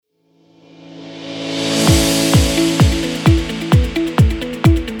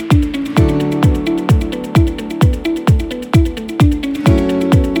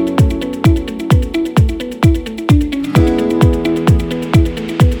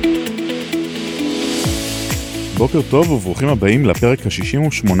בוקר טוב וברוכים הבאים לפרק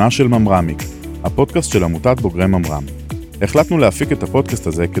ה-68 של ממרמיק, הפודקאסט של עמותת בוגרי ממרם. החלטנו להפיק את הפודקאסט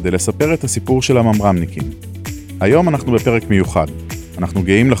הזה כדי לספר את הסיפור של הממרמניקים. היום אנחנו בפרק מיוחד. אנחנו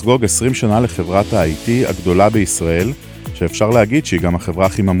גאים לחגוג 20 שנה לחברת ה-IT הגדולה בישראל, שאפשר להגיד שהיא גם החברה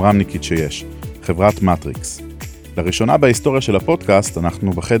הכי ממרמניקית שיש, חברת מטריקס. לראשונה בהיסטוריה של הפודקאסט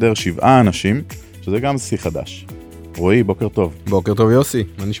אנחנו בחדר 7 אנשים, שזה גם שיא חדש. רועי, בוקר טוב. בוקר טוב יוסי,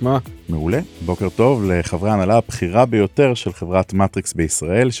 מה נשמע? מעולה. בוקר טוב לחברי ההנהלה הבכירה ביותר של חברת מטריקס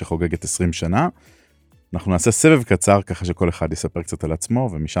בישראל, שחוגגת 20 שנה. אנחנו נעשה סבב קצר, ככה שכל אחד יספר קצת על עצמו,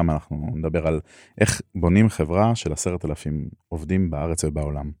 ומשם אנחנו נדבר על איך בונים חברה של 10,000 עובדים בארץ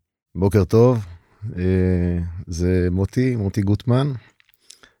ובעולם. בוקר טוב, זה מוטי גוטמן.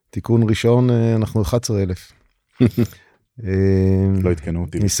 תיקון ראשון, אנחנו 11,000. לא התקנו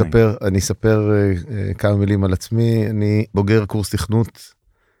אותי. אני אספר כמה מילים על עצמי. אני בוגר קורס תכנות,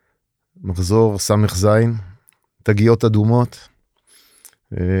 מחזור סמך זין, תגיות אדומות.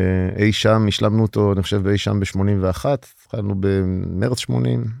 אי שם, השלמנו אותו, אני חושב, אי שם ב-81, התחלנו במרץ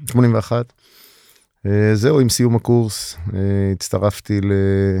 81. זהו, עם סיום הקורס, הצטרפתי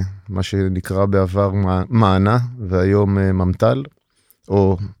למה שנקרא בעבר מענה, והיום ממטל,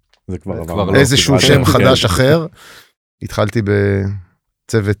 או איזשהו שם חדש אחר. התחלתי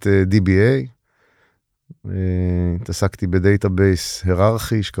בצוות DBA, התעסקתי בדייטאבייס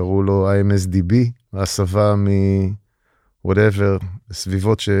היררכי, שקראו לו IMSDB, הסבה whatever,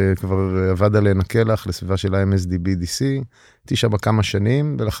 סביבות שכבר עבד עליהן הקלח, לסביבה של IMSDB-DC, הייתי שם כמה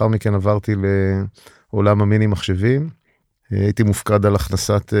שנים, ולאחר מכן עברתי לעולם המיני מחשבים, הייתי מופקד על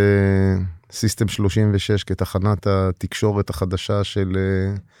הכנסת סיסטם 36 כתחנת התקשורת החדשה של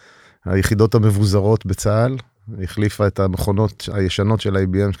היחידות המבוזרות בצה"ל, החליפה את המכונות הישנות של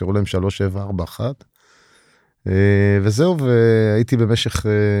IBM, שקראו להם 3741, וזהו, והייתי במשך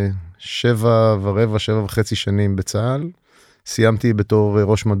 7.25 שנים בצה"ל, סיימתי בתור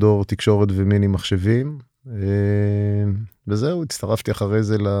ראש מדור תקשורת ומיני מחשבים, וזהו, הצטרפתי אחרי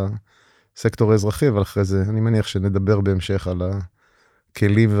זה לסקטור האזרחי, אבל אחרי זה אני מניח שנדבר בהמשך על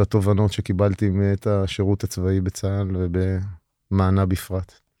הכלים והתובנות שקיבלתי מאת השירות הצבאי בצה"ל ובמענה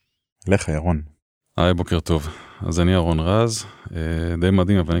בפרט. לך ירון. היי, בוקר טוב. אז אני ירון רז, די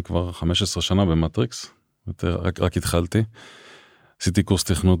מדהים, אבל אני כבר 15 שנה במטריקס, רק התחלתי. עשיתי קורס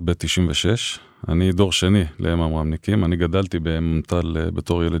תכנות ב-96, אני דור שני לממרמניקים, אני גדלתי בממטל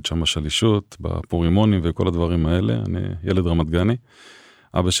בתור ילד שם בשלישות, בפורימונים וכל הדברים האלה, אני ילד רמת גני.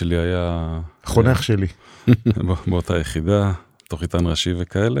 אבא שלי היה... חונך שלי. באותה יחידה, תוכניתן ראשי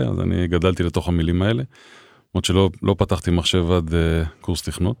וכאלה, אז אני גדלתי לתוך המילים האלה, למרות שלא פתחתי מחשב עד קורס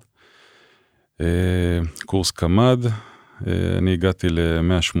תכנות. קורס קמד, אני הגעתי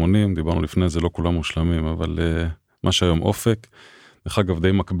ל-180, דיברנו לפני זה, לא כולם מושלמים, אבל מה שהיום אופק, דרך אגב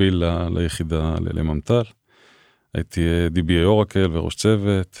די מקביל ליחידה לממטל, הייתי DBA אורקל וראש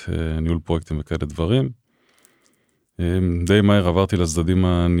צוות, ניהול פרויקטים וכאלה דברים, די מהר עברתי לצדדים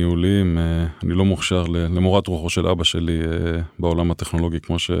הניהוליים, אני לא מוכשר למורת רוחו של אבא שלי בעולם הטכנולוגי,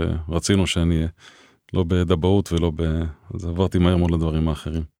 כמו שרצינו שאני אהיה, לא בדבאות ולא אז עברתי מהר מאוד לדברים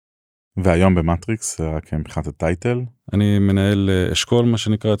האחרים. והיום במטריקס, רק מבחינת הטייטל? אני מנהל אשכול, מה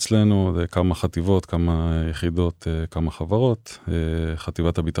שנקרא אצלנו, זה כמה חטיבות, כמה יחידות, כמה חברות,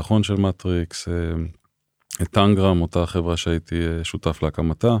 חטיבת הביטחון של מטריקס, טנגרם, אותה חברה שהייתי שותף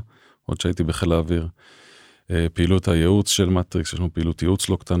להקמתה, עוד שהייתי בחיל האוויר, פעילות הייעוץ של מטריקס, יש לנו פעילות ייעוץ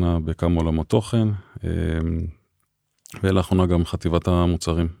לא קטנה בכמה עולמות תוכן, ולאחרונה גם חטיבת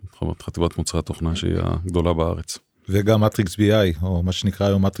המוצרים, חטיבת מוצרי התוכנה שהיא הגדולה בארץ. וגם מטריקס BI, או מה שנקרא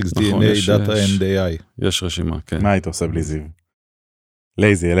היום מטריקס DNA, Data and AI. יש רשימה, כן. מה היית עושה בלי זיו?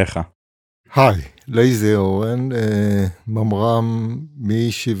 לייזי, אליך. היי, לייזי אורן, ממרם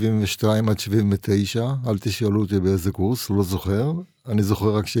מ-72 עד 79, אל תשאלו אותי באיזה קורס, לא זוכר. אני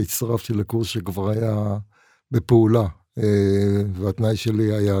זוכר רק שהצטרפתי לקורס שכבר היה בפעולה, והתנאי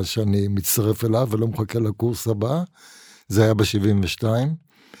שלי היה שאני מצטרף אליו ולא מחכה לקורס הבא, זה היה ב-72.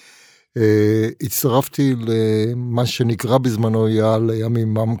 הצטרפתי למה שנקרא בזמנו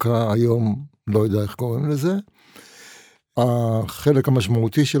ימים ממקה, היום לא יודע איך קוראים לזה. החלק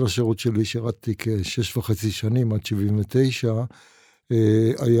המשמעותי של השירות שלי, שירתתי כ6.5 שנים עד 79,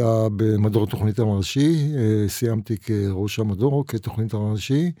 היה במדור תוכנית הראשי, סיימתי כראש המדור, כתוכנית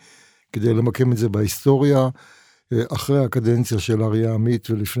הראשי, כדי למקם את זה בהיסטוריה, אחרי הקדנציה של אריה עמית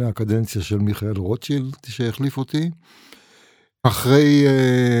ולפני הקדנציה של מיכאל רוטשילד שהחליף אותי. אחרי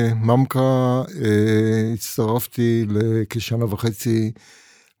ממקה הצטרפתי כשנה וחצי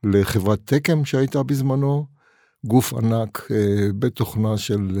לחברת תקם שהייתה בזמנו, גוף ענק בתוכנה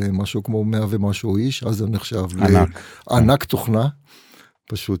של משהו כמו 100 ומשהו איש, אז זה נחשב ענק תוכנה,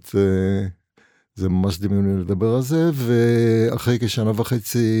 פשוט זה ממש דמיוני לדבר על זה, ואחרי כשנה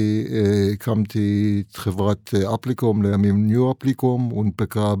וחצי הקמתי את חברת אפליקום, לימים ניו אפליקום,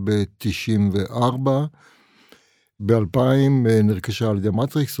 הונפקה ב-94, ב-2000 נרכשה על ידי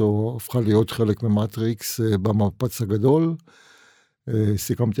מטריקס, או הפכה להיות חלק ממטריקס במפץ הגדול,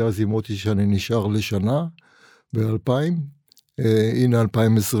 סיכמתי אז עם מוטי שאני נשאר לשנה, ב-2000, הנה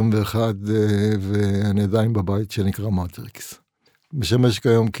 2021, ואני עדיין בבית שנקרא מטריקס. משמש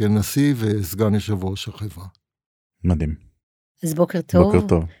כיום כנשיא וסגן יושב ראש החברה. מדהים. אז בוקר טוב. בוקר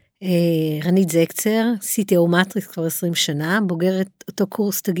טוב. רנית זקצר, CTO מטריקס כבר 20 שנה, בוגרת אותו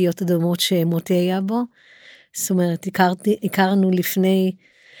קורס תגיות אדומות שמוטי היה בו. זאת אומרת, הכרנו לפני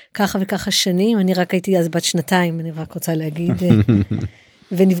ככה וככה שנים, אני רק הייתי אז בת 2, אני רק רוצה להגיד,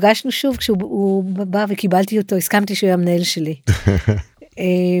 ונפגשנו שוב כשהוא בא וקיבלתי אותו, הסכמתי שהוא היה המנהל שלי.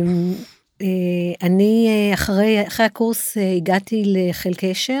 אני אחרי הקורס הגעתי לחיל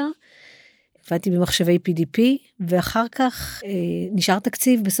קשר, עבדתי במחשבי PDP, ואחר כך נשאר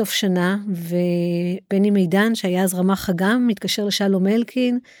תקציב בסוף שנה, ובני מידן שהיה אז רמ"ח אג"ם, מתקשר לשלום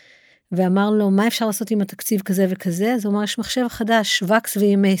אלקין, ואמר לו מה אפשר לעשות עם התקציב כזה וכזה, אז הוא אמר יש מחשב חדש, וקס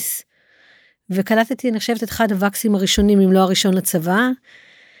ו-EMS, וקלטתי אני חושבת את אחד הווקסים הראשונים, אם לא הראשון לצבא,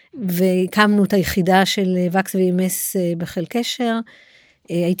 והקמנו את היחידה של וקס ו-EMS בחיל קשר,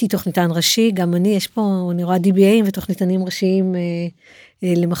 הייתי תוכניתן ראשי, גם אני, יש פה, אני רואה DBAים ותוכניתנים ראשיים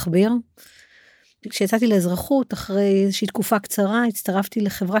למחביר. כשיצאתי לאזרחות, אחרי איזושהי תקופה קצרה, הצטרפתי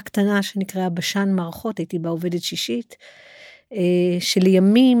לחברה קטנה שנקראה בשן מערכות, הייתי בה עובדת שישית,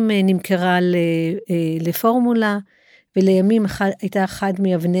 שלימים נמכרה לפורמולה, ולימים הייתה אחד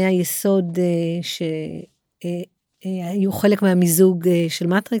מאבני היסוד שהיו חלק מהמיזוג של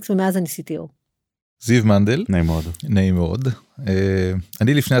מטריקס, ומאז אני CTO. זיו מנדל. נעים מאוד. נעים מאוד.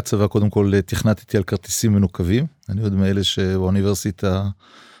 אני לפני הצבא קודם כל תכנתתי על כרטיסים מנוקבים, אני עוד מאלה שבאוניברסיטה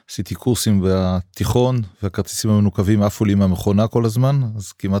עשיתי קורסים בתיכון, והכרטיסים המנוקבים עפו לי מהמכונה כל הזמן,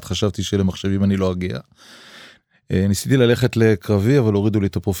 אז כמעט חשבתי שלמחשבים אני לא אגיע. ניסיתי ללכת לקרבי, אבל הורידו לי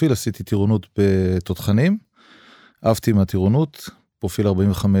את הפרופיל, עשיתי טירונות בתותחנים, אהבתי מהטירונות, פרופיל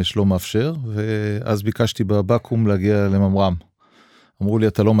 45 לא מאפשר, ואז ביקשתי בבקו"ם להגיע לממר"ם. אמרו לי,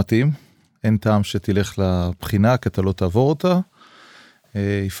 אתה לא מתאים, אין טעם שתלך לבחינה, כי אתה לא תעבור אותה.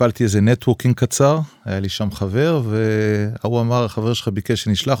 הפעלתי איזה נטוורקינג קצר, היה לי שם חבר, והוא אמר, החבר שלך ביקש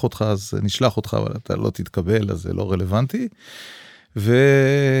שנשלח אותך, אז נשלח אותך, אבל אתה לא תתקבל, אז זה לא רלוונטי.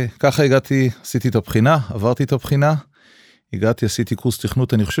 וככה הגעתי, עשיתי את הבחינה, עברתי את הבחינה, הגעתי, עשיתי קורס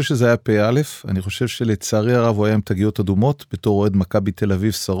תכנות, אני חושב שזה היה פ"א, אני חושב שלצערי הרב הוא היה עם תגיות אדומות, בתור אוהד מכבי תל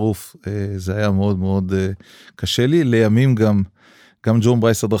אביב שרוף, זה היה מאוד מאוד קשה לי, לימים גם ג'ון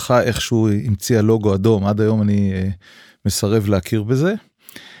ברייס הדרכה, איכשהו המציע לוגו אדום, עד היום אני מסרב להכיר בזה,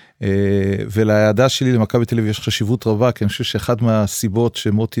 וליעדה שלי למכבי תל אביב יש חשיבות רבה, כי אני חושב שאחד מהסיבות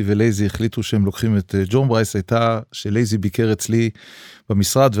שמוטי ולייזי החליטו שהם לוקחים את ג'ון ברייס, הייתה שלייזי ביקר אצלי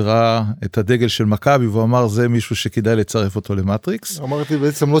במשרד, וראה את הדגל של מכבי, והוא אמר, זה מישהו שכדאי לצרף אותו למטריקס. אמרתי,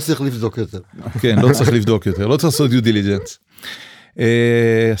 בעצם לא צריך לבדוק יותר. כן, לא צריך לבדוק יותר, לא צריך לעשות דיו דיליג'נס.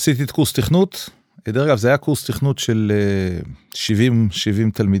 עשיתי את קורס תכנות, דרך אגב, זה היה קורס תכנות של 70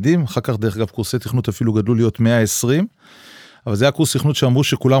 תלמידים, אחר כך דרך אגב קורסי תכנות אפילו גדלו להיות 120, אבל זה היה קורס תכנות שאמרו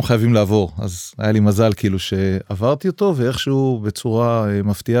שכולם חייבים לעבור, אז היה לי מזל כאילו שעברתי אותו, ואיכשהו בצורה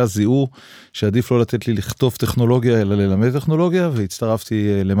מפתיעה זיהו שעדיף לא לתת לי לכתוב טכנולוגיה, אלא ללמד טכנולוגיה,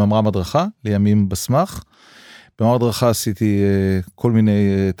 והצטרפתי לממר"ם הדרכה, לימים בסמך. בממר"ם הדרכה עשיתי כל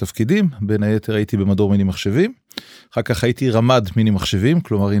מיני תפקידים, בין היתר הייתי במדור מיני מחשבים, אחר כך הייתי רמד מיני מחשבים,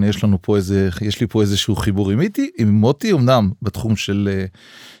 כלומר הנה יש לי פה איזשהו חיבור עם מוטי, אמנם בתחום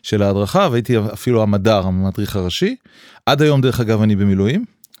של ההדרכה, והייתי אפילו המדריך הראשי, עד היום דרך אגב אני במילואים,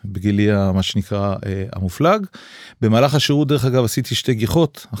 בגילי מה שנקרא המופלג, במהלך השירות דרך אגב עשיתי 2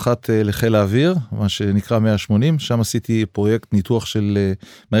 גיחות, אחת לחיל האוויר, מה שנקרא 180, שם עשיתי פרויקט ניתוח של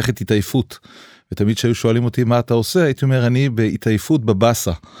מערכת התעייפות, ותמיד שהיו שואלים אותי מה אתה עושה, הייתי אומר אני בהתעייפות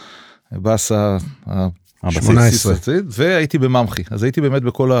בבאסה, באסה 18. והייתי בממחי, אז הייתי באמת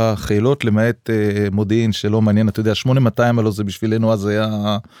בכל החילות, למעט מודיעין שלא מעניין, אתה יודע, 8200 הלא זה בשבילנו, אז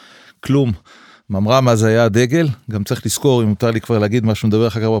היה כלום, ממר"ם אז היה הדגל, גם צריך לזכור, אם מותר לי כבר להגיד משהו, נדבר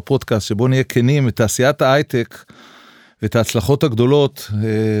אחר כך בפודקאסט, שבו נהיה כנים, את תעשיית ההייטק, ואת ההצלחות הגדולות,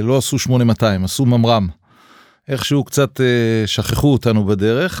 לא עשו 8200, עשו ממר"ם, איכשהו קצת שכחו אותנו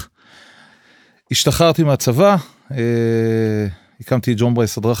בדרך, השתחררתי מהצבא, הקמתי ג'ון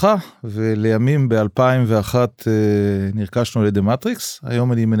ברייס הדרכה, ולימים ב-2001 נרכשנו על ידי מטריקס,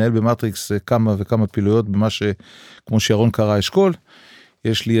 היום אני מנהל במטריקס כמה וכמה פעילויות, במה שכמו שירון קרא אשכול,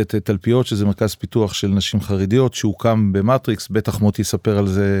 יש לי את תלפיות, שזה מרכז פיתוח של נשים חרדיות, שהוקם במטריקס, בטח מוטי יספר על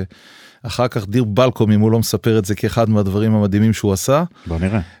זה אחר כך, דיר בלקום, אם הוא לא מספר את זה כאחד מהדברים המדהימים שהוא עשה. בוא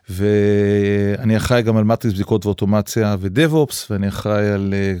נראה. ואני אחראי גם על מטריקס בדיקות ואוטומציה ודב-אופס, ואני אחראי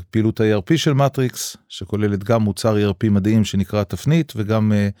על פעילות ה-ERP של מטריקס, שכוללת גם מוצר ERP מדהים שנקרא תפנית,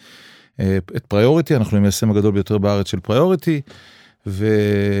 וגם את פריוריטי, אנחנו המיישם הגדול ביותר בארץ של פריוריטי,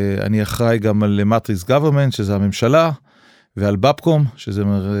 ואני אחראי גם על מטריקס גוברמנט, שזה הממשלה, ועל בפקום, שזה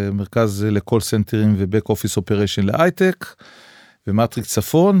מרכז לכל סנטרים ובק אופיס אופריישן להייטק, ומטריקס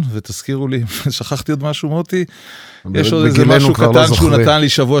צפון, ותזכירו לי, שכחתי עוד משהו מוטי, יש עוד איזה משהו קטן שהוא נתן לי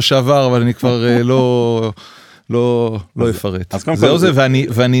שבוע שעבר, אבל אני כבר לא אפרט. זהו זה,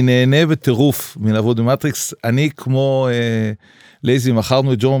 ואני נהנה בטירוף מלעבוד במטריקס, אני כמו לייזי,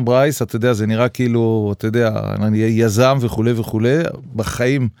 מכרנו את ג'ון ברייס, אתה יודע, זה נראה כאילו, אתה יודע, אני יזם וכו' וכו',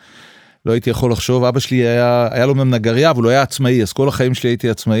 בחיים לא הייתי יכול לחשוב, אבא שלי היה לו נגריה, אבל הוא היה עצמאי, אז כל החיים שלי הייתי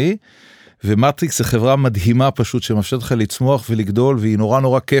עצמאי, ומטריקס זה חברה מדהימה פשוט, שמאפשרת לך לצמוח ולגדול, והיא נורא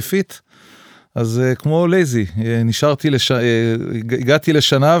נורא כיפית, אז כמו לייזי, הגעתי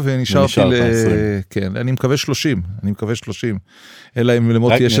לשנה ונשארתי כן, אני מקווה 30, אלא אם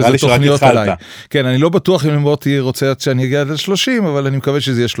למוטי יש איזה תוכניות עליי. כן, אני לא בטוח אם למוטי רוצה שאני אגיע ל-30, אבל אני מקווה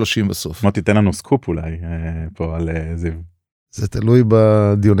שזה יהיה 30 בסוף. מוטי, תן לנו סקופ אולי, פה על זיו. זה תלוי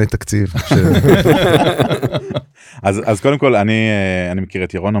בדיוני תקציב. אז קודם כל, אני מכיר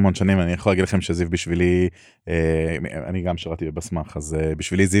את ירון המון שנים, אני יכול להגיד לכם שזיו בשבילי, אני גם שרתי בסמך, אז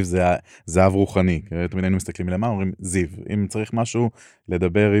בשבילי זיו זה זהב רוחני, תמיד היינו מסתכלים למה, אומרים זיו, אם צריך משהו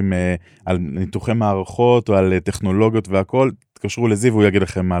לדבר על ניתוחי מערכות, או על טכנולוגיות והכל, תקשרו לזיו, הוא יגיד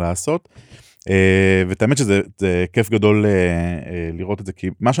לכם מה לעשות, ותאמת שזה כיף גדול לראות את זה, כי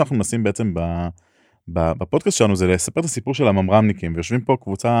מה שאנחנו מנסים בעצם בפודקאסט שלנו זה לספר את הסיפור של הממרמניקים, ויושבים פה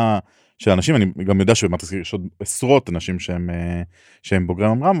קבוצה של אנשים, אני גם יודע שיש עוד עשרות אנשים שהם בוגרי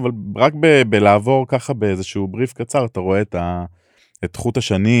ממר"ם, אבל רק בלעבור ככה באיזשהו בריף קצר, אתה רואה את חוט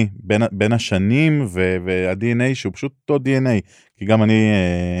השני בין השנים וה-DNA שהוא פשוט אותו DNA, כי גם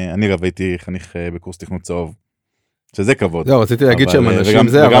אני אגב הייתי חניך בקורס תכנות צהוב, שזה כבוד. לא, רציתי להגיד שהם אנשים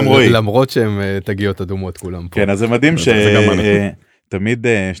זה, אבל למרות שהם תגיות אדומות כולם פה. כן, אז זה מדהים שתמיד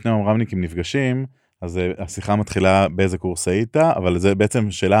שני ממר"מניקים נפגשים, אז השיחה מתחילה באיזה קורס היית, אבל זה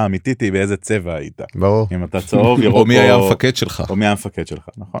בעצם שאלה אמיתית היא באיזה צבע היית. ברור. אם אתה צהוב, ירוק, או מי היה המפקד שלך. או מי המפקד שלך,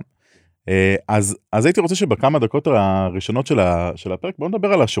 נכון. אז הייתי רוצה שבכמה דקות הראשונות של הפרק, בואו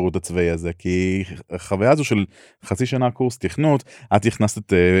נדבר על השירות הצבאי הזה, כי החוויה הזו של חצי שנה קורס תכנות, את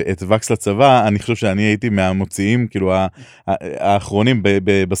הכנסת את וקס לצבא, אני חושב שאני הייתי מהמוציאים, כאילו האחרונים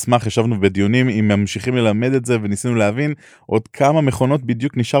בסמך, ישבנו בדיונים, אם ממשיכים ללמד את זה, וניסינו להבין עוד כמה מכונות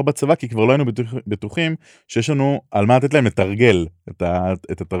בדיוק נשאר בצבא, כי כבר לא היינו בטוחים שיש לנו על מה לתת להם לתרגל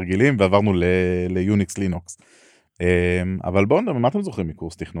את התרגילים, ועברנו ליוניקס לינוקס. אבל בואו נדבר, מה אתם זוכרים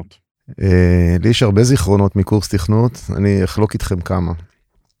מקורס תכנות? לי יש הרבה זיכרונות מקורס תכנות, אני אחלוק איתכם כמה.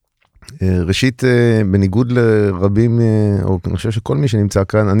 ראשית, בניגוד לרבים, או אני חושב שכל מי שנמצא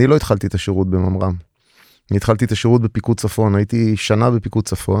כאן, אני לא התחלתי את השירות בממר"ם. אני התחלתי את השירות בפיקוד צפון, הייתי שנה בפיקוד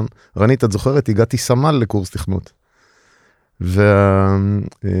צפון. רנית, את זוכרת, הגעתי סמל לקורס תכנות.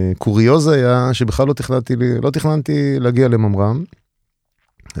 והקוריוז היה שבכלל לא תכננתי להגיע לממר"ם.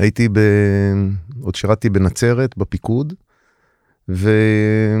 עוד שירתי בנצרת, בפיקוד,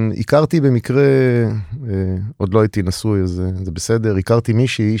 והכרתי במקרה, עוד לא הייתי נשוי, אז זה בסדר, הכרתי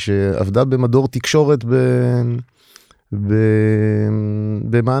מישהי שעבדה במדור תקשורת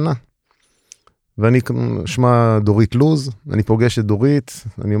במענה. ואני שמה דורית לוז, אני פוגש את דורית,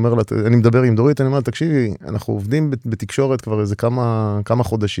 אני מדבר עם דורית, אני אומר, תקשיבי, אנחנו עובדים בתקשורת כבר איזה כמה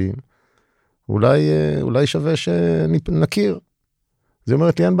חודשים, אולי שווה שנכיר. זה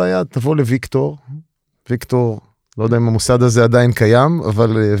אומרת לי, אין בעיה, תבוא לוויקטור, לא יודע אם המוסד הזה עדיין קיים,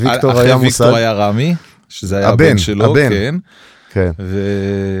 אבל ויקטור היה מוסד. אחרי ויקטור היה רמי, שזה היה הבן שלו, כן. כן.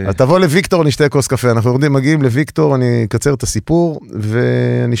 תבוא לוויקטור, נשתה כוס קפה, אנחנו מגיעים לוויקטור, אני אקצר את הסיפור,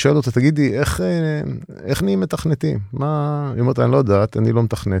 ואני שואל אותה, תגידי, איך נהיים מתכנתים? היא אומרת, אני לא יודעת, אני לא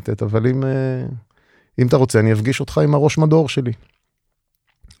מתכנתת, אבל אם אתה רוצה, אני אפגיש אותך עם הראש מדור שלי.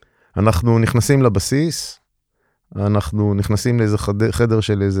 אנחנו נכנסים לבסיס, אנחנו נכנסים לאיזה חדר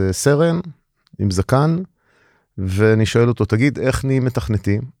של איזה סרן, עם זקן, ואני שואל אותו, תגיד, איך נהיים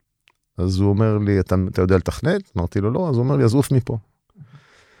מתכנתים? אז הוא אומר לי, אתה יודע לתכנת? אמרתי לו, לא, אז הוא אומר לי, אז עוף מפה.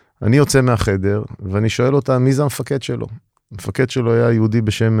 אני יוצא מהחדר, ואני שואל אותה, מי זה המפקד שלו? המפקד שלו היה יהודי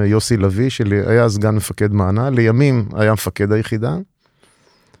בשם יוסי לוי, שהיה סגן מפקד מענה, לימים היה מפקד היחידה,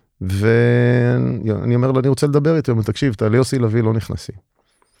 ואני אומר לו, אני רוצה לדבר איתו, תקשיב, אתה ליוסי לוי לא נכנסי.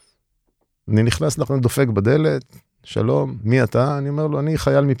 אני נכנס לך, אני דופק בדלת, שלום, מי אתה? אני אומר לו, אני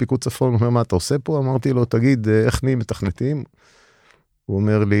חייל מפיקוד צפון, הוא אומר, מה אתה עושה פה? אמרתי לו, תגיד, איך נהיים מתכנתים? הוא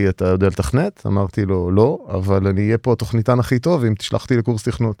אומר לי, אתה יודע לתכנת? אמרתי לו, לא, אבל אני אהיה פה התוכניתן הכי טוב, אם תשלחתי לקורס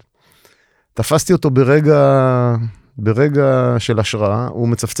תכנות. תפסתי אותו ברגע של השראה, הוא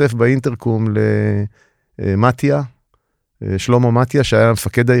מצפצף באינטרקום למתיה, שלמה מתיה, שהיה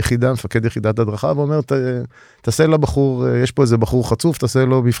מפקד היחידה, מפקד יחידת הדרכה, ואומר, תעשה לבחור, יש פה איזה בחור חצוף, תעשה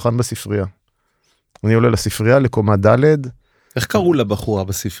לו מבחן בספרייה. אני עולה לספרייה, לקומה ד'. איך קראו לבחורה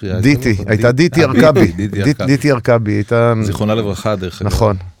בספרייה? דיטי, הייתה דיטי ארכבי. דיטי ארכבי, הייתה... זיכרונה לברכה דרך אגב.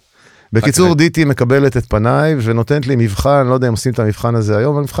 נכון. בקיצור, דיטי מקבלת את פניי, ונותנת לי מבחן, לא יודע אם עושים את המבחן הזה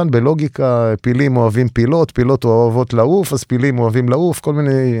היום, אבל מבחן בלוגיקה, פילים אוהבים פילות, פילות אוהבות לעוף, אז פילים אוהבים לעוף, כל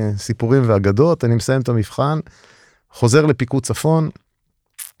מיני סיפורים ואגדות. אני מסיים את המבחן, חוזר לפיקוד צפון,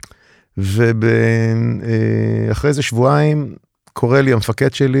 ואחרי איזה שבועיים, קורא לי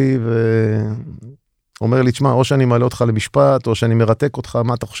המפקד שלי, ואומר לי, תשמע, או שאני מעלה אותך למשפט, או שאני מרתק אותך,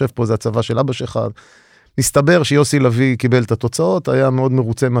 מה אתה חושב פה, זה הצבא של אבא שלך. נסתבר שיוסי לוי קיבל את התוצאות, היה מאוד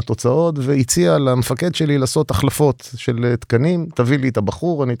מרוצה מהתוצאות, והציע למפקד שלי לעשות החלפות של תקנים, תביא לי את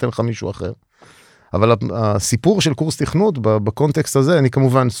הבחור, אני אתן לך מישהו אחר. אבל הסיפור של קורס תכנות, בקונטקסט הזה, אני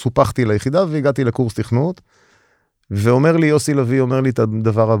כמובן סופחתי ליחידה, והגעתי לקורס תכנות, ואומר לי יוסי לוי, אומר לי את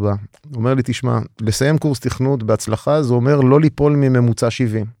הדבר הבא, אומר לי, תשמע, לסיים קורס תכנות בהצלחה, זה אומר לא ליפול מממוצע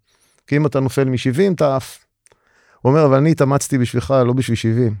 70. כי אם אתה נופל מ-70, אתה אף. הוא אומר, אבל אני התאמצתי בשבילך, לא בשביל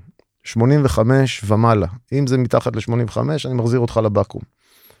 70. 85 ומעלה. אם זה מתחת ל-85, אני מחזיר אותך לבקום.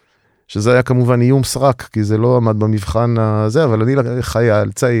 שזה היה כמובן איום סרק, כי זה לא עמד במבחן הזה, אבל אני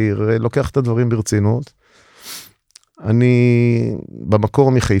חייל, צעיר, לוקח את הדברים ברצינות. אני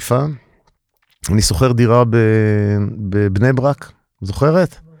במקור מחיפה, אני סוחר דירה בבני ברק,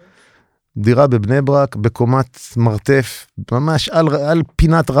 זוכרת? דירה בבני ברק, בקומת מרתף, ממש על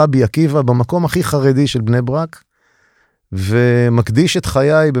פינת רבי עקיבא, במקום הכי חרדי של בני ברק, ומקדיש את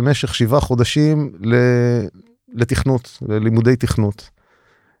חיי במשך 7 חודשים לתכנות, ללימודי תכנות.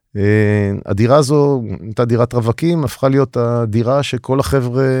 הדירה הזו, הייתה דירת רווקים, הפכה להיות הדירה שכל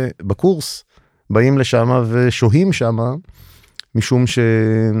החבר'ה בקורס באים לשם ושוהים שם, משום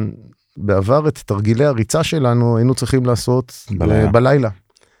שבעבר את תרגילי הריצה שלנו היינו צריכים לעשות בלילה.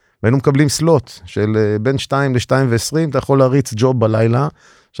 והיינו מקבלים סלוט של בין 2 ל-2 ו-20, אתה יכול להריץ ג'וב בלילה.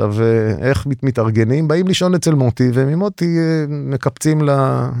 עכשיו, איך מתארגנים? באים לישון אצל מוטי, וממוטי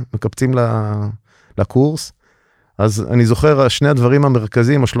מקפצים לקורס. אז אני זוכר, 2 הדברים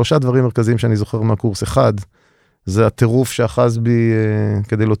המרכזיים, או 3 דברים מרכזיים שאני זוכר מהקורס. 1, זה הטירוף שאחז בי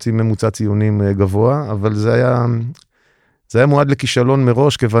כדי להוציא ממוצע ציונים גבוה, אבל זה היה מועד לכישלון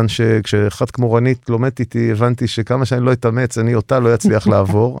מראש, כיוון שכשאחת כמו רנית לומדת איתי, הבנתי שכמה שאני לא אתאמץ, אני אותה לא יצליח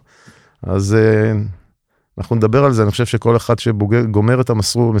לעבור. אז אנחנו נדבר על זה, אני חושב שכל אחד שגומר את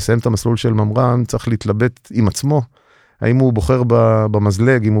המסלול, מסיים את המסלול של ממר"ם, צריך להתלבט עם עצמו, האם הוא בוחר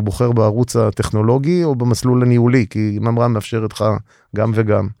במזלג, אם הוא בוחר בערוץ הטכנולוגי, או במסלול הניהולי, כי ממר"ם מאפשר לך גם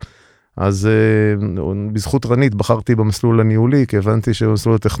וגם. אז בזכות רנית בחרתי במסלול הניהולי, כי הבנתי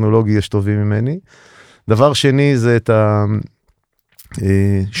שבמסלול הטכנולוגי יש טובים ממני. דבר שני זה את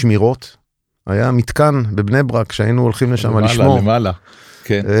השמירות. היה מתקן בבני ברק שהיינו הולכים לשם לשמור. למעלה.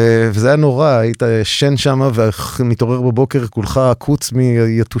 כן. וזה היה נורא, היית שן שם ומתעורר בבוקר כולך קוץ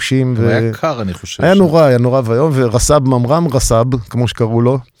מיתושים. היה קר אני חושב. היה נורא והיום, ורס"ב ממר"ם רס"ב, כמו שקראו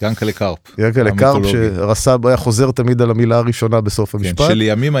לו. ינקלה קרפ. ינקלה קרפ, שרס"ב היה חוזר תמיד על המילה הראשונה בסוף המשפט.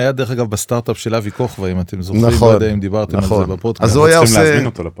 שלימים היה דרך אגב בסטארט-אפ של אבי כוכבא, אם אתם זוכרים, לא יודע אם דיברתם על זה בפודקאסט.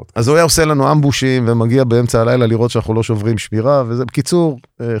 אז הוא היה עושה לנו אמבושים, ומגיע באמצע הלילה לראות שאנחנו לא שוברים שמירה, וזה בקיצור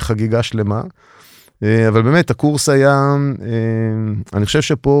חגיגה שלמה. אבל באמת הקורס היה, אני חושב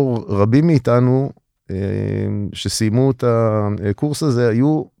שפה רבים מאיתנו שסיימו את הקורס הזה,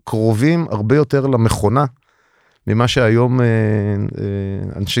 היו קרובים הרבה יותר למכונה, ממה שהיום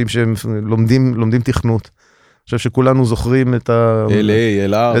אנשים שלומדים תכנות. אני חושב שכולנו זוכרים את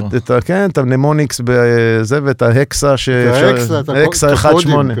את הנמוניקס בזה, ואת ההקסה, ההקסה 1.8.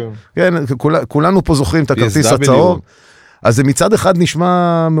 כן, כולנו פה זוכרים את הכרטיס הצהוב. אז זה מצד אחד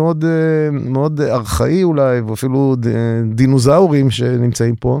נשמע מאוד, מאוד ארכאי אולי, ואפילו דינוזאורים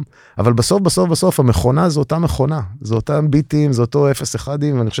שנמצאים פה, אבל בסוף המכונה זו אותה מכונה, זו אותם ביטים, זו אותו 0-1,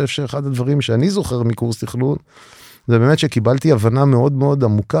 ואני חושב שאחד הדברים שאני זוכר מקורס תכנות, זה באמת שקיבלתי הבנה מאוד מאוד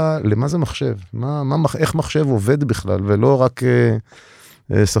עמוקה למה זה מחשב, איך מחשב עובד בכלל, ולא רק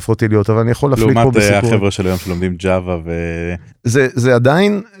שפות עיליות, אבל אני יכול להפליג פה בסיפור. לעומת החבר'ה של היום שלומדים ג'אווה זה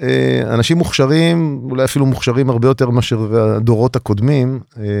עדיין, אנשים מוכשרים, אולי אפילו מוכשרים הרבה יותר מאשר הדורות הקודמים,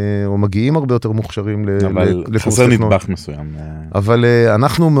 או מגיעים הרבה יותר מוכשרים לקורס תכנות. אבל חסר נדבך מסוים. אבל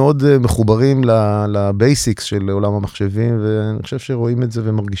אנחנו מאוד מחוברים לבייסיקס של עולם המחשבים, ואני חושב שרואים את זה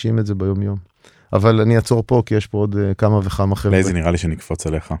ומרגישים את זה ביום יום. אבל אני אעצור פה, כי יש פה עוד כמה וכמה חבר'ה. לאיזה נראה לי שנקפוץ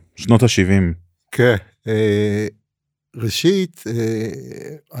עליך. שנות ה-70. כן. ראשית,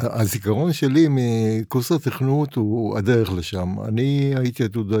 הזיכרון שלי מקורס התכנות הוא הדרך לשם. אני הייתי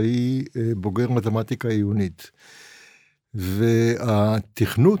עתודאי בוגר מתמטיקה עיונית.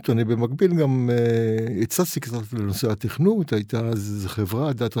 והתכנות, אני במקביל גם הצצתי קצת לנושא התכנות, הייתה אז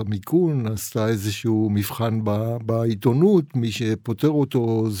חברה, דאטה מיכון, עשתה איזשהו מבחן בעיתונות, מי שפותר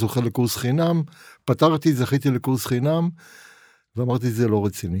אותו זוכה לקורס חינם, פתרתי, זכיתי לקורס חינם, ואמרתי, זה לא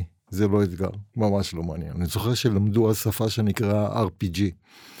רציני, זה לא אתגר, ממש לא מעניין. אני זוכר שלמדו על שפה שנקרא RPG.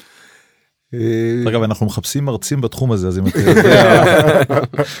 אגב, אנחנו מחפשים מרצים בתחום הזה, אז אם אתה יודע.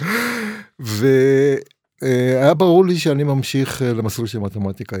 היה ברור לי שאני ממשיך למסלול של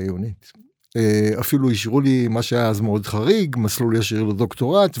מתמטיקה עיונית. אפילו אישרו לי מה שהיה אז מאוד חריג, מסלול ישיר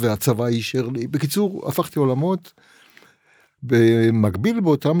לדוקטורט, והצבא אישר לי. בקיצור, הפכתי עולמות. במקביל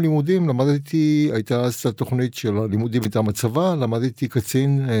באותם לימודים למדתי, הייתה אז התוכנית של הלימודים מטעם הצבא, למדתי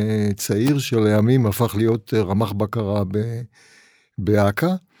קצין צעיר שלימים הפך להיות רמ"ח בקרה באכ"א,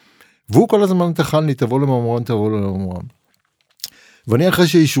 והוא כל הזמן טחן לי, תבוא לממר"ם. ואני אחרי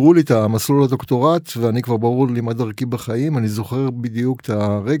שאישרו לי את המסלול לדוקטורט, ואני כבר ברור לי מה דרכי בחיים, אני זוכר בדיוק את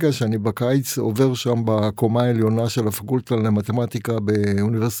הרגע שאני בקיץ עובר שם בקומה העליונה של הפקולטה למתמטיקה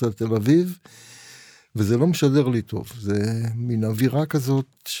באוניברסיטת תל אביב, וזה לא משדר לי טוב, זה מין אווירה כזאת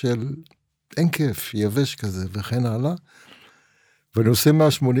של אין כיף, יבש כזה וכן הלאה, ואני עושה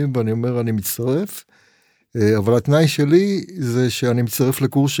 180 ואני אומר אני מצטרף, אבל התנאי שלי זה שאני מצטרף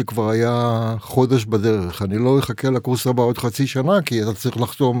לקורס שכבר היה חודש בדרך, אני לא אחכה לקורס הבא עוד חצי שנה, כי אתה צריך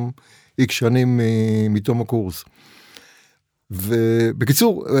לחתום איקס שנים מתום הקורס.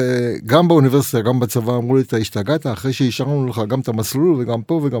 ובקיצור, גם באוניברסיטה, גם בצבא אמרו לי, אתה השתגעת, אחרי שאישרנו לך גם את המסלול וגם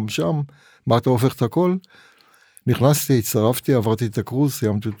פה וגם שם, מה אתה הופך את הכל? נכנסתי, הצטרפתי, עברתי את הקורס,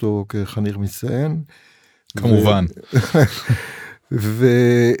 סיימתי אותו כחניך מצטיין. כמובן.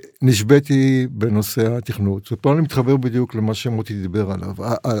 ונשבתי בנושא התכנות, ופה אני מתחבר בדיוק למה שמוטי דיבר עליו.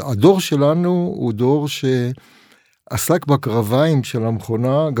 הדור שלנו הוא דור שעסק בקרביים של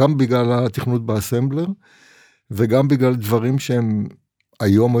המכונה, גם בגלל התכנות באסמבלר, וגם בגלל דברים שהם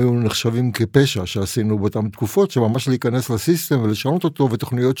היום היו נחשבים כפשע שעשינו באותן תקופות, שממש להיכנס לסיסטם ולשנות אותו,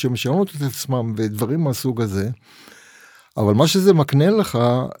 ותוכניות שמשנות את עצמם, ודברים מהסוג הזה. אבל מה שזה מקנה לך,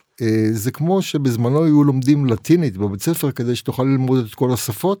 זה כמו שבזמנו היו לומדים לטינית בבית ספר, כדי שתוכל ללמוד את כל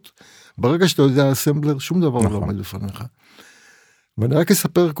השפות, ברגע שאתה יודע אסמבלר, שום דבר לא עומד לפניך. ואני רק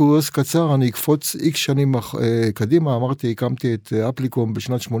אספר קורס קצר, אני אקפוץ איקס שנים קדימה, אמרתי, הקמתי את אפליקום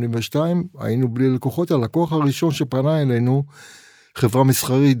בשנת 82, היינו בלי לקוחות, הלקוח הראשון שפנה אלינו, חברה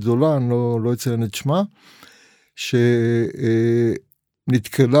מסחרית גדולה, אני לא אציין את שמה,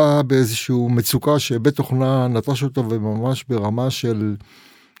 שנתקלה באיזשהו מצוקה שבית תוכנה נטש אותה, וממש ברמה של,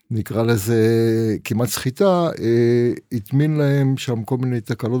 נקרא לזה כמעט סחיטה, התמין להם שם כל מיני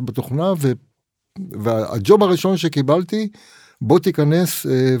תקלות בתוכנה, והג'וב הראשון שקיבלתי, בוא תיכנס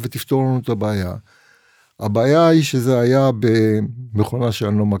ותפתור לנו את הבעיה. הבעיה היא שזה היה במכונה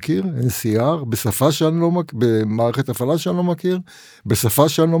שאני לא מכיר, NCR, בשפה שאני לא מכיר, במערכת הפעלה שאני לא מכיר, בשפה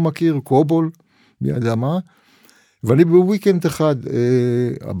שאני לא מכיר, קובול, מי יודע מה, ואני בוויקנד אחד,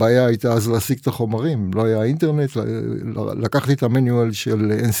 הבעיה הייתה אז להשיג את החומרים, לא היה אינטרנט, לקחתי את המניואל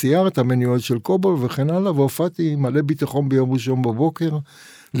של NCR, את המניואל של קובול וכן הלאה, והופעתי מלא ביטחון ביום ראשון בבוקר,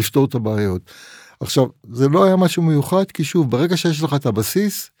 לפתור את הבעיות. עכשיו, זה לא היה משהו מיוחד, כי שוב, ברגע שיש לך את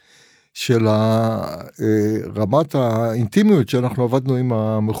הבסיס של רמת האינטימיות שאנחנו עבדנו עם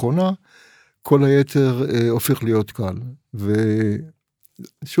המכונה, כל היתר הופך להיות קל.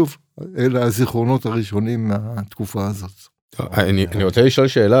 ושוב, אלה הזיכרונות הראשונים מהתקופה הזאת. אני רוצה לשאול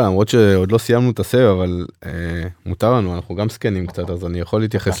שאלה, למרות שעוד לא סיימנו את הסבב, אבל מותר לנו, אנחנו גם סקנים קצת, אז אני יכול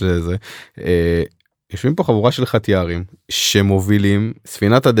להתייחס לזה. יושבים פה חבורה של חתיארים שמובילים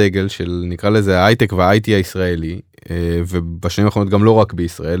ספינת הדגל של נקרא לזה ההייטק והאיי-טי הישראלי, ובשנים האחרונות גם לא רק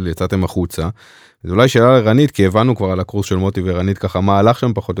בישראל, יצאתם החוצה. זו אולי שאלה לרנית, כי הבנו כבר על הקורס של מוטי ורנית ככה מה הלך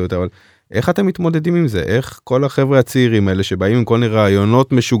שם פחות או יותר, אבל איך אתם מתמודדים עם זה? איך כל החבר'ה הצעירים האלה שבאים עם כל מיני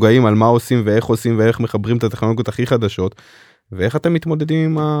רעיונות משוגעים על מה עושים ואיך מחברים את הטכנולוגיות הכי חדשות, ואיך אתם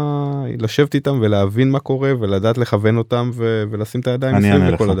מתמודדים עם לשבת איתם ולהבין מה קורה ולדעת לכוון אותם ולשים את הידיים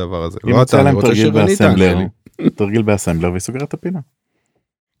מסביב לכל הדבר הזה? אם יוצא להם תרגיל באסמבלר וסוגר את הפינה.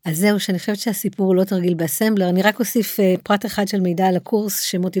 אז זהו, שאני חושבת שהסיפור הוא לא תרגיל באסמבלר, אני רק אוסיף פרט אחד של מידע על הקורס,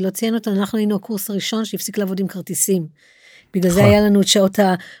 שמוטי לא ציין אותו, אנחנו היינו הקורס הראשון שהפסיק לעבוד עם כרטיסים. בגלל זה היה לנו את שעות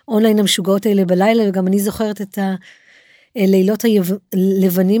האונליין המשוגעות האלה בלילה, וגם אני זוכרת את הלילות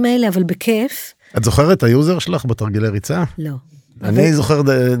הלבנים האלה, אבל בכיף. את זוכרת את היוזר שלך בתרגילי ריצה? לא. אני זוכר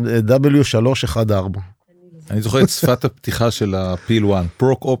W314. אני זוכר את שפת הפתיחה של הפיל 1,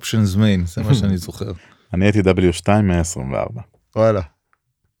 Proc Options Main, זה מה שאני זוכר. אני הייתי W2 124. וואלה.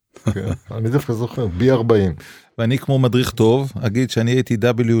 אני דווקא זוכר, B40. ואני כמו מדריך טוב, אגיד שאני הייתי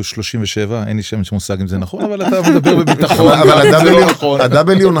W37, אין לי שם שמושג אם זה נכון, אבל אתה מדבר בביטחון. אבל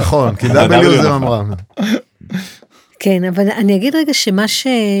ה-W נכון, כי W זה ממר"ם. כן, אבל אני אגיד רגע שמה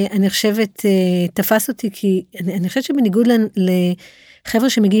שאני חושבת תפס אותי, כי אני חושבת שבניגוד לחבר'ה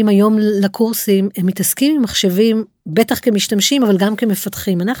שמגיעים היום לקורסים, הם מתעסקים עם מחשבים, בטח כמשתמשים, אבל גם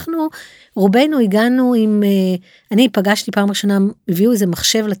כמפתחים. אנחנו, רובנו הגענו עם, אני פגשתי פעם ראשונה, הביאו איזה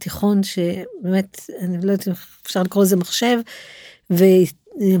מחשב לתיכון, שבאמת, אני לא יודעת אם אפשר לקרוא לזה מחשב,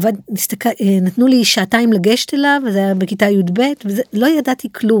 ונתנו לי שעתיים לגשת אליו, וזה היה בכיתה י"ב, ולא ידעתי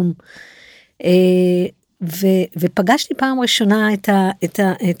כלום. ופגשתי פעם ראשונה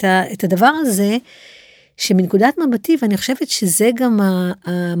את הדבר הזה, שמנקודת מבטי, ואני חושבת שזה גם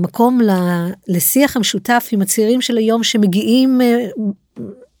המקום לשיח המשותף עם הצעירים של היום, שמגיעים,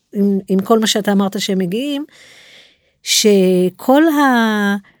 עם כל מה שאתה אמרת שהם מגיעים, שכל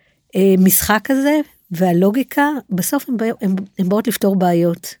המשחק הזה, והלוגיקה, בסוף הם באות לפתור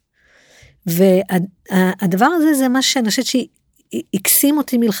בעיות. והדבר הזה זה מה שאני חושבת הקסים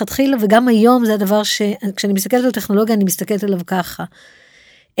אותי מלכתחילה, וגם היום זה הדבר כשאני מסתכלת על טכנולוגיה, אני מסתכלת עליו ככה.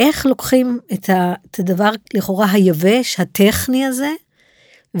 איך לוקחים את הדבר לכאורה היבש, הטכני הזה,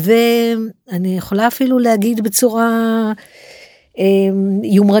 ואני יכולה אפילו להגיד בצורה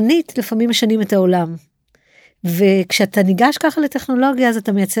יומרנית, לפעמים משנים את העולם. וכשאתה ניגש ככה לטכנולוגיה, אז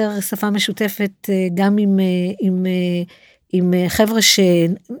אתה מייצר שפה משותפת גם עם חבר'ה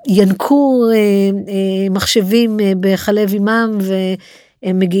שינקו מחשבים בחלב אימם,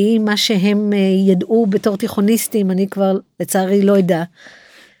 והם מגיעים מה שהם ידעו בתור תיכוניסטים, אני כבר לצערי לא יודע.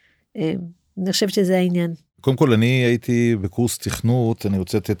 אני חושבת שזה העניין. קודם כל אני הייתי בקורס תכנות, אני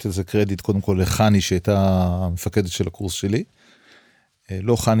רוצה לתת איזה קרדיט קודם כל לחני שהייתה המפקדת של הקורס שלי.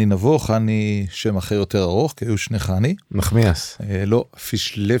 לא חני נבוא, חני שם אחר יותר ארוך, כי היו שני חני. מחמיאס. לא,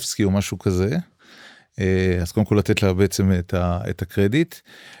 פישלבסקי או משהו כזה. אז קודם כל לתת לה בעצם את הקרדיט.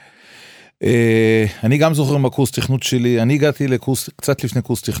 אני גם זוכר מהקורס תכנות שלי, אני הגעתי לקורס, קצת לפני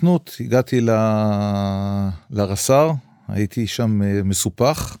קורס תכנות, הגעתי לרס"ר, הייתי שם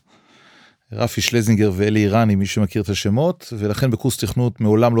מסופח, רפי שלזינגר ואלי איראני, מי שמכיר את השמות, ולכן בקורס תכנות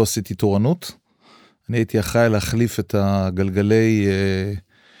מעולם לא עשיתי תורנות, אני הייתי אחראי להחליף את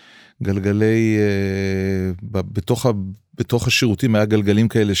גלגלי בתוך השירותים היה גלגלים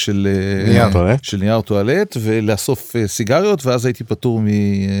כאלה של נייר טואלט, ולאסוף סיגריות, ואז הייתי פטור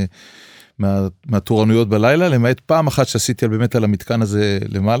מהתורנויות בלילה, למעט פעם אחת שעשיתי באמת על המתקן הזה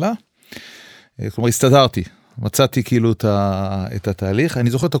למעלה, כלומר הסתדרתי, מצאתי כאילו את התהליך. אני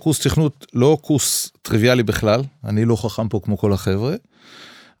זוכר את הקורס תכנות, לא קורס טריוויאלי בכלל, אני לא חכם פה כמו כל החבר'ה,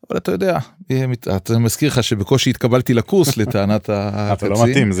 אבל אתה יודע, אתה מזכיר לך שבקושי התקבלתי לקורס לטענת הקצין. אתה לא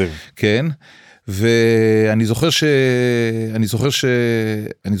מתאים, זהו. כן, ואני זוכר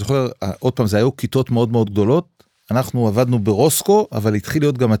עוד פעם, זה היו כיתות מאוד מאוד גדולות, אנחנו עבדנו ברוסקו, אבל התחיל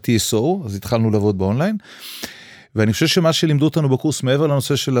להיות גם ה-TSO, אז התחלנו לעבוד באונליין, ואני חושב שמה שלימדו אותנו בקורס מעבר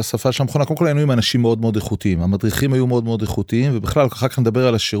לנושא של השפה של המכונה, קודם כל היינו עם אנשים מאוד מאוד איכותיים, המדריכים היו מאוד מאוד איכותיים, ובכלל אחר כך נדבר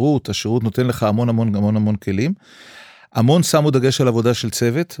על השירות נותן לך המון כלים, המון שמו דגש על עבודה של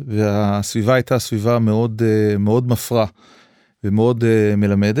צוות, והסביבה הייתה סביבה מאוד, מאוד מפרה, ומאוד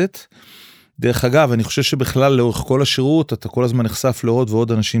מלמדת. דרך אגב, אני חושב שבכלל לאורך כל השירות, אתה כל הזמן נחשף לעוד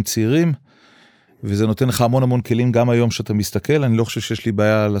ועוד אנשים צעירים, וזה נותן לך המון כלים גם היום שאתה מסתכל, אני לא חושב שיש לי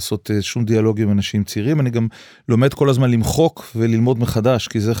בעיה לעשות שום דיאלוג עם אנשים צעירים, אני גם לומד כל הזמן למחוק וללמוד מחדש,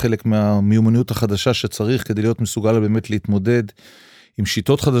 כי זה חלק מהמיומנות החדשה שצריך, כדי להיות מסוגל באמת להתמודד עם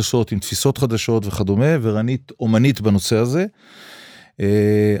שיטות חדשות, עם תפיסות חדשות וכדומה, ורנית אומנית בנושא הזה.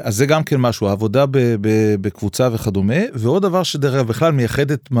 אז זה גם כן משהו, העבודה בקבוצה וכדומה, ועוד דבר שדרך בכלל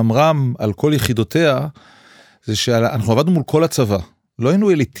מייחד את ממר"ם על כל יחידותיה, זה שאנחנו עבדנו מול כל הצבא, לא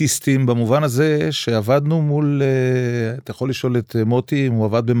היינו אליטיסטים במובן הזה שעבדנו מול, אתה יכול לשאול את מוטי אם הוא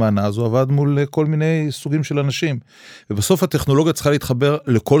עבד במענה, אז הוא עבד מול כל מיני סוגים של אנשים, ובסוף הטכנולוגיה צריכה להתחבר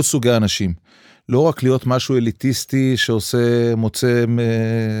לכל סוגי האנשים, לא רק להיות משהו אליטיסטי מוצא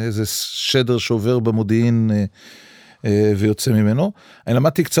איזה שדר שעובר במודיעין ויוצא ממנו. אני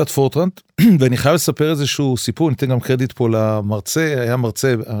למדתי קצת פורטרנט, ואני חייב לספר איזשהו סיפור, ניתן גם קרדיט פה למרצה,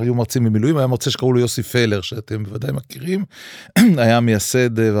 היו מרצים במילואים, היה מרצה שקראו לו יוסי פלר, שאתם בוודאי מכירים, היה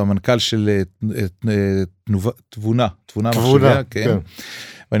מייסד והמנכ"ל של תבונה מחשביה, כן.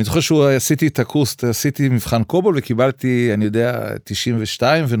 ואני זוכר שהוא עשיתי את הקורס, עשיתי מבחן קובול וקיבלתי, אני יודע,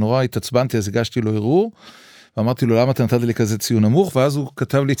 92, ונורא התעצבנתי, אז הגשתי לו ערעור, ואמרתי לו, למה אתה נתת לי כזה ציון נמוך? ואז הוא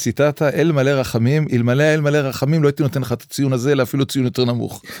כתב לי ציטטה, אל מלא רחמים, אלמלא אל מלא רחמים, לא הייתי נותן לך את הציון הזה, אלא אפילו ציון יותר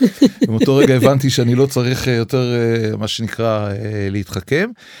נמוך. ומאותו רגע הבנתי שאני לא צריך יותר, מה שנקרא, להתחכם.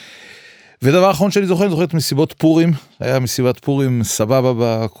 ודבר אחרון שאני זוכר, אני זוכר את מסיבות פורים, היה מסיבת פורים סבבה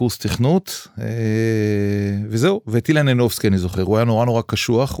בקורס תכנות, וזהו, ואת אילן נינובסקי אני זוכר, הוא היה נורא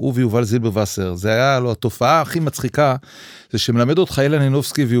קשוח, הוא ויובל זילברוסר, זה היה לו התופעה הכי מצחיקה, זה שמלמד אותך אילן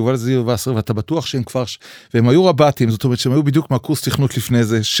נינובסקי ויובל זילברוסר, ואתה בטוח שהם כבר, והם היו רבטים, זאת אומרת שהם היו בדיוק מהקורס תכנות לפני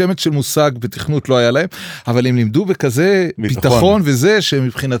זה, שמץ של מושג בתכנות לא היה להם, אבל הם לימדו בכזה ביטחון וזה,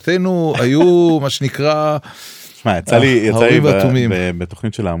 שמבחינתנו היו מה שנקרא, יצא לי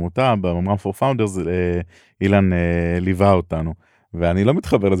בתוכנית של העמותה, בממר"ם for Founders, אילן ליווה אותנו, ואני לא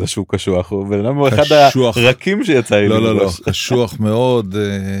מתחבר לזה שהוא קשוח, הוא אחד הרקים שיצא לי. לא, קשוח מאוד,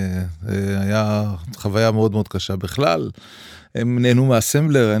 היה חוויה מאוד קשה בכלל, הם נהנו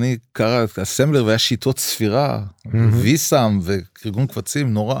מהאסמבלר, אני קרא אסמבלר והיה שיטות ספירה, ויסם וארגון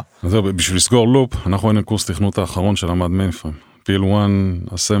קבצים, נורא. בשביל לסגור לופ, אנחנו היינו קורס תכנות האחרון של המד מיינפריים. פיל 1,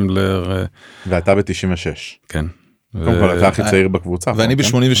 אסמבלר. ואתה ב-96. כן. קודם כל, אתה הכי צעיר בקבוצה. ואני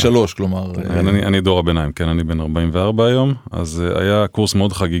ב-83, כלומר. אני דור הביניים, כן, אני בן 44 היום, אז היה קורס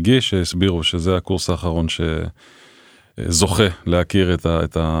מאוד חגיגי, שהסבירו שזה הקורס האחרון שזוכה להכיר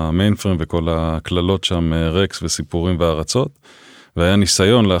את המיינפריים, וכל הכללות שם, רקס וסיפורים והארצות, והיה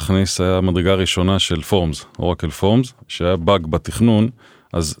ניסיון להכניס, היה מדרגה ראשונה של פורמס, אורקל פורמס, שהיה באג בתכנון,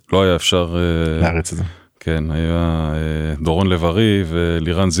 אז לא היה אפשר להריץ את זה. כן, היה דורון לב-ארי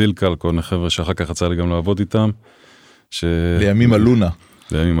ולירן זילקל, כל מיני חבר'ה שאחר כך יצא לי גם לעבוד איתם. לימים אלונה.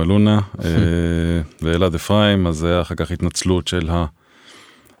 לימים אלונה, ואלעד אפרים, אז היה אחר כך התנצלות של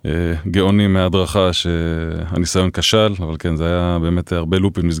הגאונים מההדרכה, שהניסיון כשל, אבל כן, זה היה באמת הרבה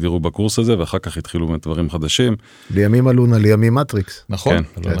לופים נסגרו בקורס הזה, ואחר כך התחילו דברים חדשים. לימים אלונה, לימים מטריקס. נכון.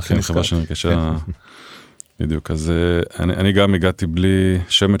 כן, חברה שנרכשה. בדיוק, אז אני גם הגעתי בלי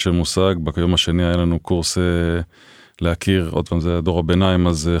שמץ של מושג, ביום השני היה לנו קורס להכיר, עוד פעם זה דור הביניים,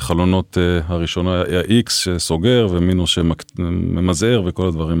 אז חלונות הראשונה היה X שסוגר ומינוס שממזער וכל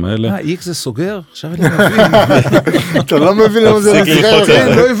הדברים האלה. X זה סוגר? עכשיו אני מבין. אתה לא מבין למה זה מסגר?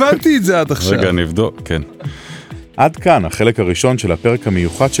 כן, לא הבנתי את זה עד עכשיו. רגע, נבדוק, כן. עד כאן החלק הראשון של הפרק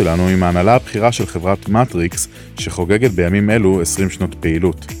המיוחד שלנו עם ההנהלה הבכירה של חברת מטריקס, שחוגגת בימים אלו 20 שנות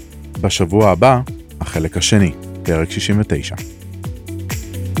פעילות. בשבוע הבא, החלק השני, פרק 69.